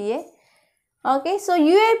UAPA. Okay, so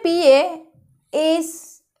UAPA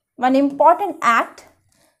is one important act,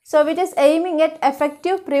 so which is aiming at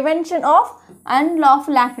effective prevention of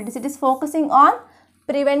unlawful activities. It is focusing on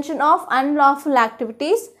prevention of unlawful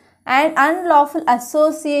activities and unlawful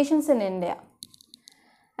associations in India.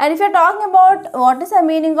 And if you are talking about what is the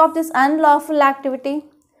meaning of this unlawful activity,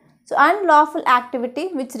 so unlawful activity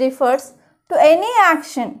which refers to any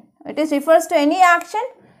action, refers to any action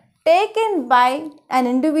taken by an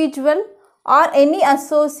individual or any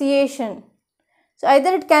association. So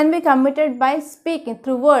either it can be committed by speaking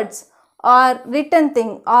through words or written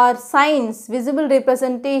thing or signs, visible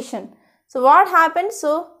representation. So what happens?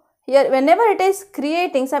 So here whenever it is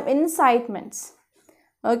creating some incitements,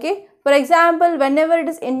 okay, for example, whenever it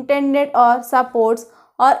is intended or supports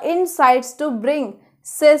or incites to bring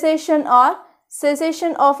secession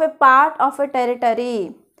of a part of a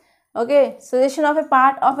territory, okay, secession of a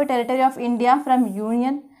part of a territory of India from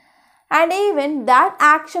Union, and even that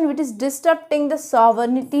action which is disrupting the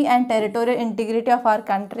sovereignty and territorial integrity of our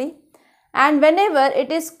country, and whenever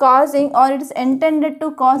it is causing or it is intended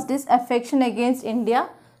to cause disaffection against India,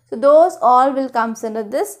 so those all will come under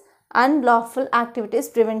this Unlawful Activities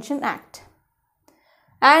Prevention Act.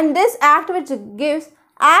 And this act which gives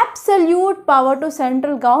absolute power to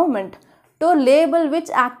central government to label which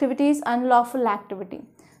activity is unlawful activity.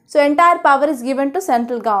 So entire power is given to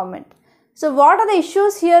central government. So what are the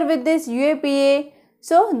issues here with this UAPA?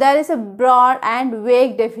 So there is a broad and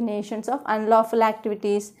vague definitions of unlawful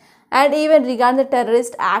activities and even regarding the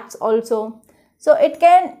terrorist acts also. So it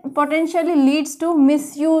can potentially leads to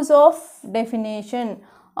misuse of definition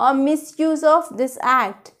or misuse of this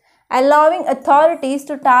act, allowing authorities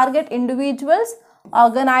to target individuals,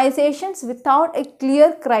 organizations without a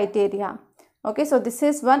clear criteria. Okay, so this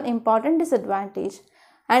is one important disadvantage.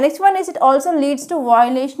 And next one is it also leads to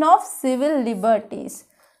violation of civil liberties.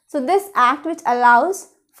 So this act which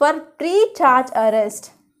allows for pre-charge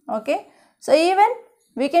arrest. Okay, so even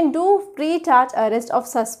we can do pre-charge arrest of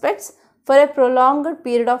suspects for a prolonged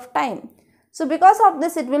period of time. So because of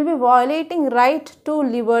this, it will be violating right to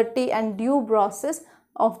liberty and due process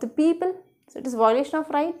of the people. So it is violation of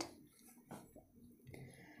right.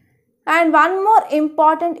 And one more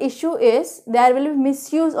important issue is there will be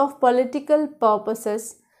misuse of political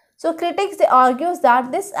purposes. So critics, they argue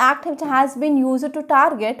that this act has been used to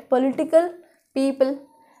target political people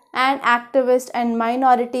and activists and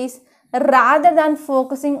minorities rather than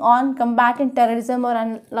focusing on combating terrorism or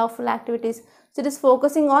unlawful activities. So it is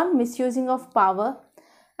focusing on misusing of power.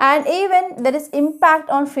 And even there is impact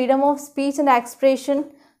on freedom of speech and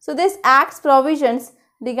expression. So this act's provisions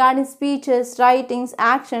regarding speeches, writings,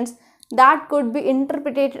 actions that could be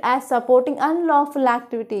interpreted as supporting unlawful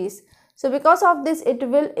activities. So because of this, it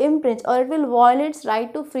will infringe or it will violate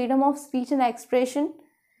right to freedom of speech and expression.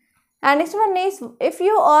 And next one is, if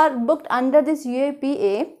you are booked under this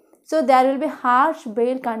UAPA, so there will be harsh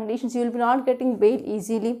bail conditions. You will be not getting bail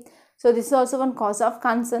easily. So this is also one cause of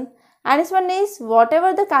concern. And next one is,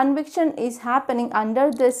 whatever the conviction is happening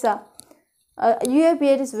under this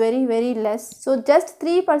UAPA is very less. So just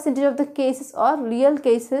 3% of the cases are real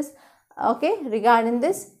cases, okay, regarding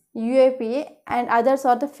this UAPA, and others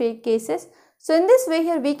are the fake cases. So in this way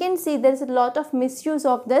here we can see there is a lot of misuse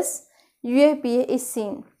of this UAPA is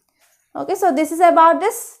seen. Okay, so this is about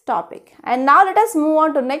this topic. And now let us move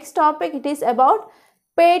on to next topic. It is about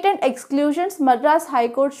patent exclusions. Madras High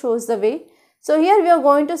Court shows the way. So here we are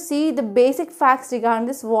going to see the basic facts regarding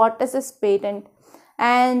this. What is this patent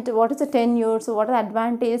and what is the tenure, so what are the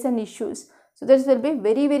advantages and issues. So this will be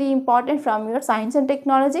very important from your science and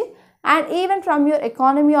technology, and even from your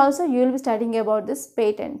economy also you will be studying about this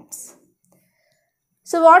patents.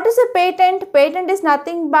 So what is a patent? Patent is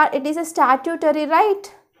nothing but it is a statutory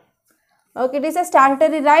right. Okay, it is a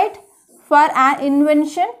statutory right for an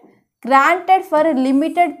invention granted for a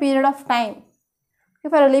limited period of time. Okay,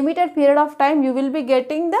 for a limited period of time you will be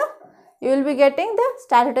getting the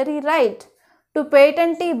statutory right to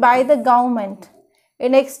patentee by the government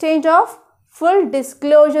in exchange of full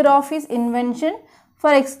disclosure of his invention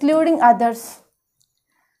for excluding others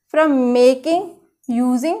from making,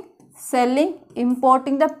 using, selling,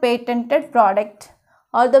 importing the patented product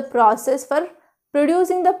or the process for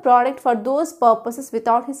producing the product for those purposes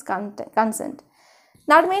without his consent.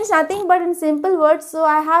 That means nothing but in simple words. So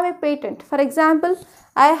I have a patent. For example,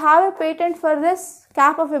 I have a patent for this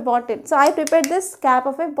cap of a bottle. So I prepared this cap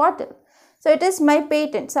of a bottle. So it is my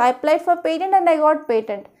patent. So I applied for patent and I got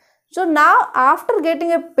patent. So now after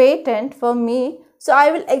getting a patent for me, so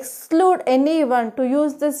I will exclude anyone to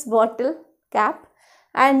use this bottle cap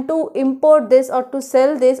and to import this or to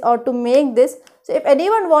sell this or to make this. So if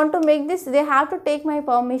anyone want to make this, they have to take my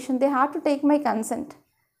permission, they have to take my consent.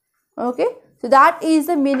 Okay, so that is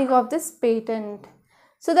the meaning of this patent.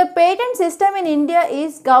 So the patent system in India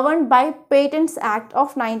is governed by Patents Act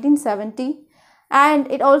of 1970,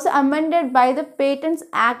 and it also amended by the Patents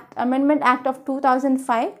Act, Amendment Act of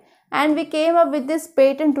 2005, and we came up with this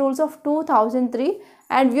patent rules of 2003,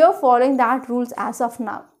 and we are following that rules as of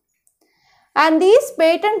now. And these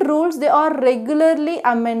patent rules, they are regularly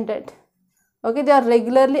amended. Okay, they are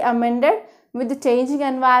regularly amended with the changing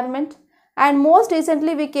environment, and most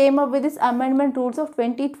recently we came up with this amendment rules of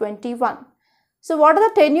 2021. So what are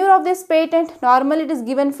the tenure of this patent? Normally it is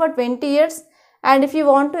given for 20 years, and if you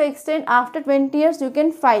want to extend after 20 years, you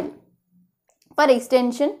can file for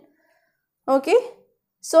extension. Okay,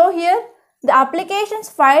 so here the applications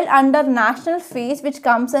filed under national fees, which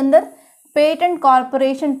comes under Patent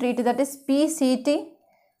Corporation Treaty, that is PCT.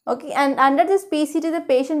 Okay, and under this PCT, the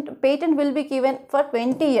patent will be given for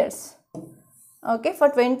 20 years. Okay, for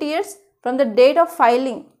 20 years from the date of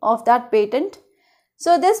filing of that patent.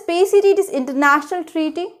 So this PCT is international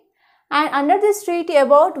treaty, and under this treaty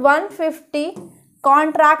about 150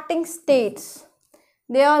 contracting states,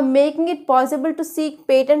 they are making it possible to seek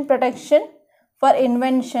patent protection for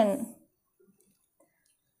invention.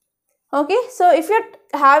 Okay, so if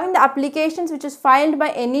you're having the applications which is filed by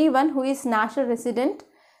anyone who is national resident,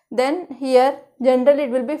 then here generally it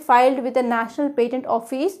will be filed with the National Patent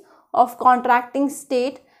Office of contracting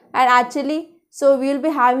state, and actually so we will be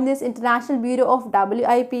having this International Bureau of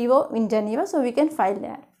WIPO in Geneva, so we can file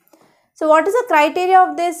there. So what is the criteria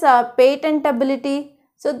of this patentability?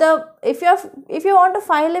 So if you want to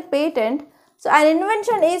file a patent, so an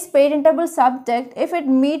invention is patentable subject if it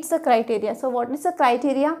meets the criteria. So what is the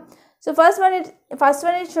criteria? So first one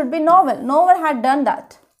it should be novel. No one had done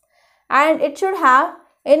that, and it should have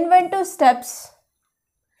inventive steps.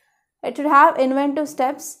 It should have inventive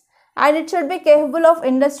steps, and it should be capable of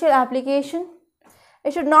industrial application.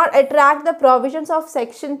 It should not attract the provisions of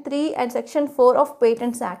Section 3 and Section 4 of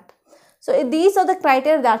Patents Act. So these are the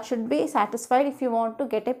criteria that should be satisfied if you want to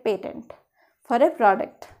get a patent for a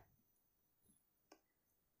product.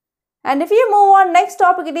 And if you move on, next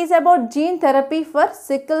topic, it is about gene therapy for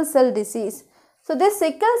sickle cell disease. So this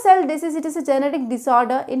sickle cell disease, it is a genetic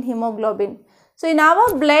disorder in hemoglobin. So in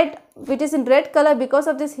our blood, which is in red color because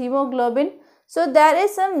of this hemoglobin, so there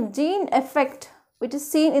is some gene effect which is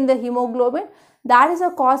seen in the hemoglobin, that is a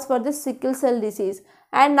cause for this sickle cell disease.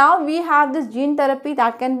 And now we have this gene therapy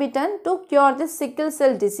that can be done to cure this sickle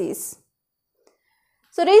cell disease.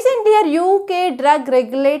 So recently a UK drug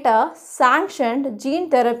regulator sanctioned gene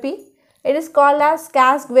therapy. It is called as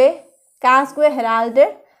Casgway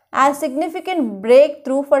heralded as significant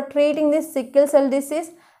breakthrough for treating this sickle cell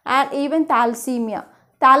disease and even thalassemia.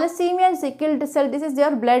 Thalassemia and sickle cell disease, they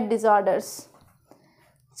are blood disorders.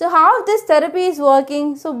 So how this therapy is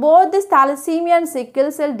working? So both this thalassemia and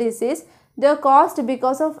sickle cell disease, they are caused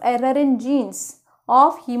because of error in genes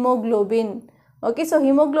of hemoglobin. Okay, so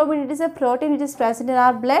hemoglobin, it is a protein which is present in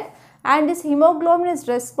our blood, and this hemoglobin is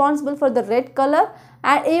responsible for the red color,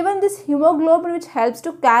 and even this hemoglobin which helps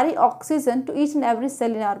to carry oxygen to each and every cell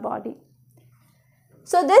in our body.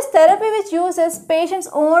 So this therapy which uses patient's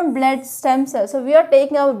own blood stem cells. So we are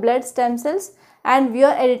taking our blood stem cells and we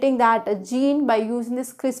are editing that gene by using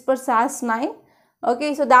this CRISPR-Cas9.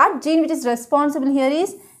 Okay, so that gene which is responsible here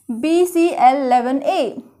is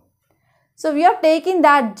BCL11A. So we are taking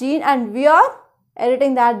that gene and we are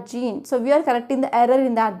editing that gene. So we are correcting the error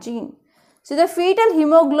in that gene. So the fetal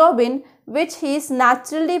hemoglobin, which is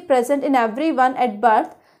naturally present in everyone at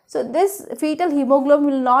birth, so this fetal hemoglobin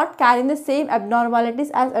will not carry the same abnormalities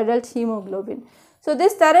as adult hemoglobin. So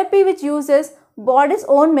this therapy which uses body's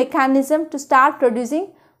own mechanism to start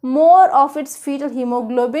producing more of its fetal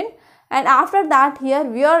hemoglobin, and after that here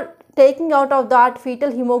we are taking out of that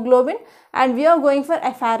fetal hemoglobin and we are going for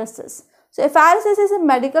apheresis. So apheresis is a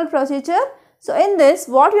medical procedure. So in this,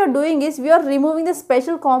 what we are doing is we are removing the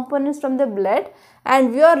special components from the blood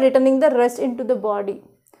and we are returning the rest into the body.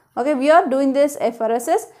 Okay, we are doing this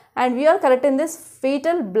apheresis and we are correcting this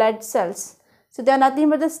fetal blood cells. So they are nothing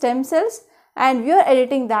but the stem cells, and we are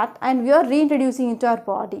editing that and we are reintroducing into our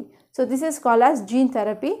body. So this is called as gene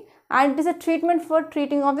therapy, and it is a treatment for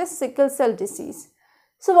treating of the sickle cell disease.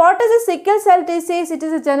 So what is a sickle cell disease? It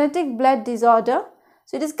is a genetic blood disorder.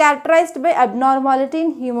 So it is characterized by abnormality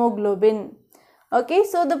in hemoglobin. Okay,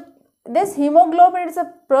 so this hemoglobin is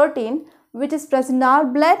a protein which is present in our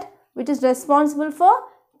blood, which is responsible for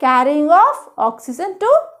carrying of oxygen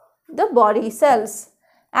to the body cells.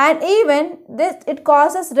 And even this, it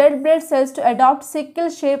causes red blood cells to adopt sickle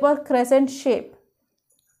shape or crescent shape.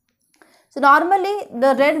 So normally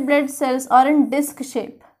the red blood cells are in disc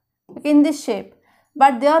shape, in this shape,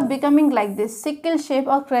 but they are becoming like this, sickle shape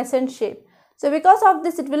or crescent shape. So because of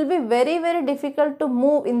this, it will be very difficult to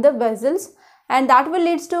move in the vessels, and that will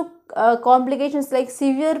lead to complications like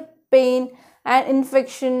severe pain and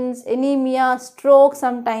infections, anemia, stroke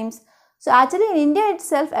sometimes. So actually in India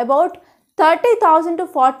itself, about 30,000 to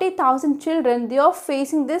 40,000 children, they are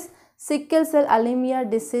facing this sickle cell anemia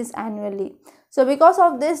disease annually. So because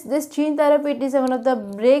of this gene therapy, it is one of the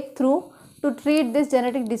breakthrough to treat this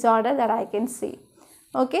genetic disorder that I can see.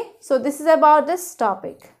 Okay, so this is about this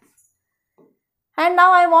topic. And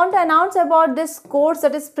now I want to announce about this course,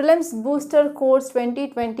 that is Prelims Booster Course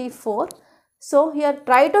 2024. So here,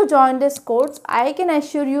 try to join this course. I can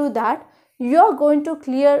assure you that you are going to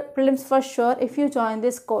clear prelims for sure if you join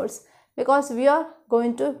this course, because we are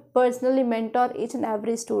going to personally mentor each and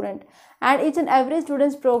every student, and each and every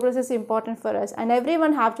student's progress is important for us, and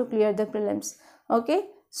everyone have to clear the prelims. Okay,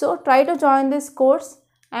 so try to join this course,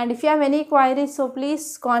 and if you have any queries, so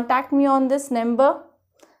please contact me on this number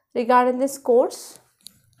regarding this course,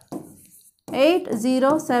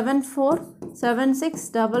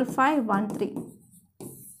 8074765513.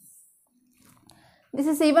 This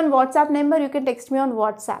is even WhatsApp number. You can text me on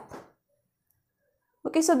WhatsApp.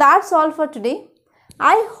 Okay, so that's all for today.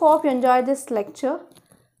 I hope you enjoyed this lecture.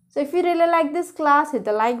 So if you really like this class, hit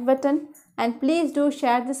the like button, and please do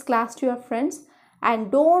share this class to your friends,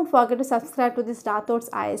 and don't forget to subscribe to this Rathods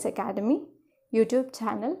IAS Academy YouTube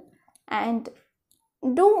channel, and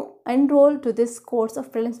do enroll to this course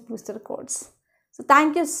of Prelims Booster course. So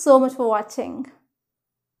thank you so much for watching.